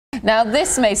Now,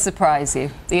 this may surprise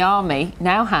you. The Army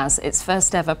now has its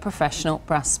first ever professional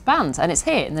brass band, and it's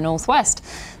here in the northwest.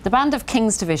 The Band of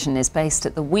King's Division is based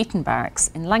at the Weeton Barracks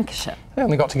in Lancashire. They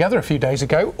only got together a few days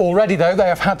ago. Already, though, they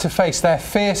have had to face their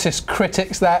fiercest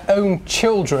critics, their own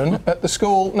children, at the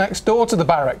school next door to the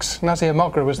barracks. Nazia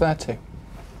Mogra was there too.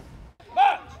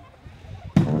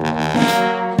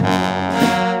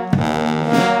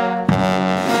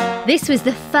 This was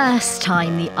the first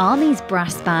time the Army's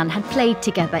brass band had played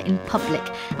together in public,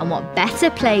 and what better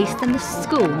place than the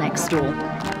school next door.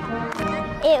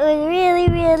 It was really,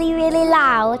 really, really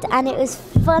loud, and it was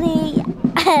funny,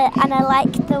 and I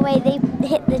liked the way they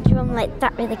hit the drum like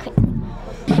that really quickly.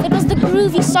 It was the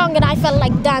groovy song and I felt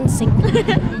like dancing.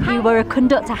 You were a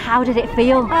conductor, how did it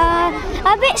feel?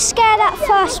 A bit scared at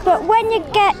first, but when you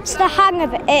get the hang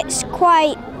of it, it's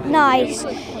quite nice.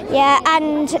 Yeah,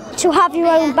 and to have your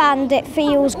own band, it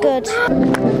feels good.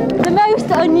 The most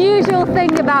unusual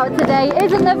thing about today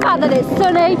isn't the fact that it's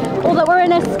sunny or that we're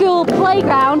in a school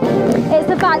playground. It's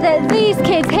the fact that these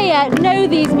kids here know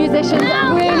these musicians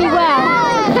really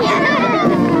well.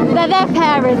 They're their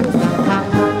parents.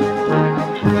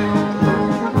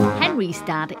 Henry's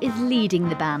dad is leading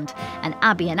the band, and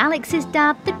Abby and Alex's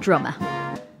dad the drummer.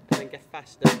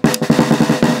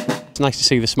 It's nice to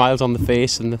see the smiles on the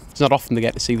face, and it's not often they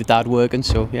get to see the dad working,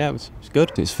 so yeah, it was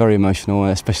good. It's very emotional,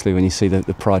 especially when you see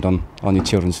the pride on your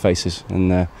children's faces,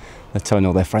 and they're telling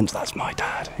all their friends, "That's my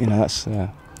dad." You know,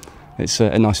 it's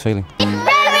a nice feeling.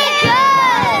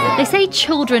 They say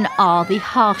children are the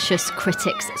harshest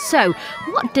critics, so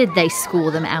what did they score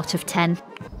them out of 10?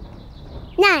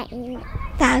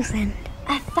 9,000.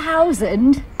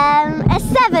 1,000? A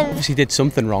 7. Obviously did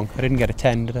something wrong. I didn't get a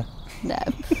 10, did I? No.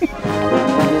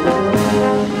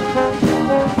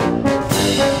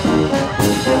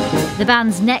 The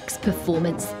band's next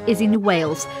performance is in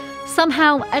Wales.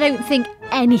 Somehow, I don't think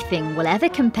anything will ever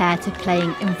compare to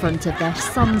playing in front of their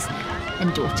sons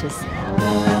and daughters.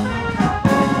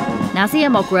 Nazia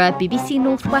Mogra, BBC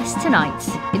Northwest Tonight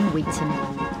in Weeton.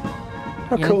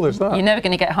 How cool is that? You're never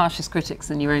going to get harshest critics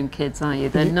than your own kids, are you?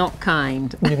 They're not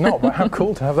kind. You're not, but how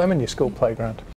cool to have them in your school playground.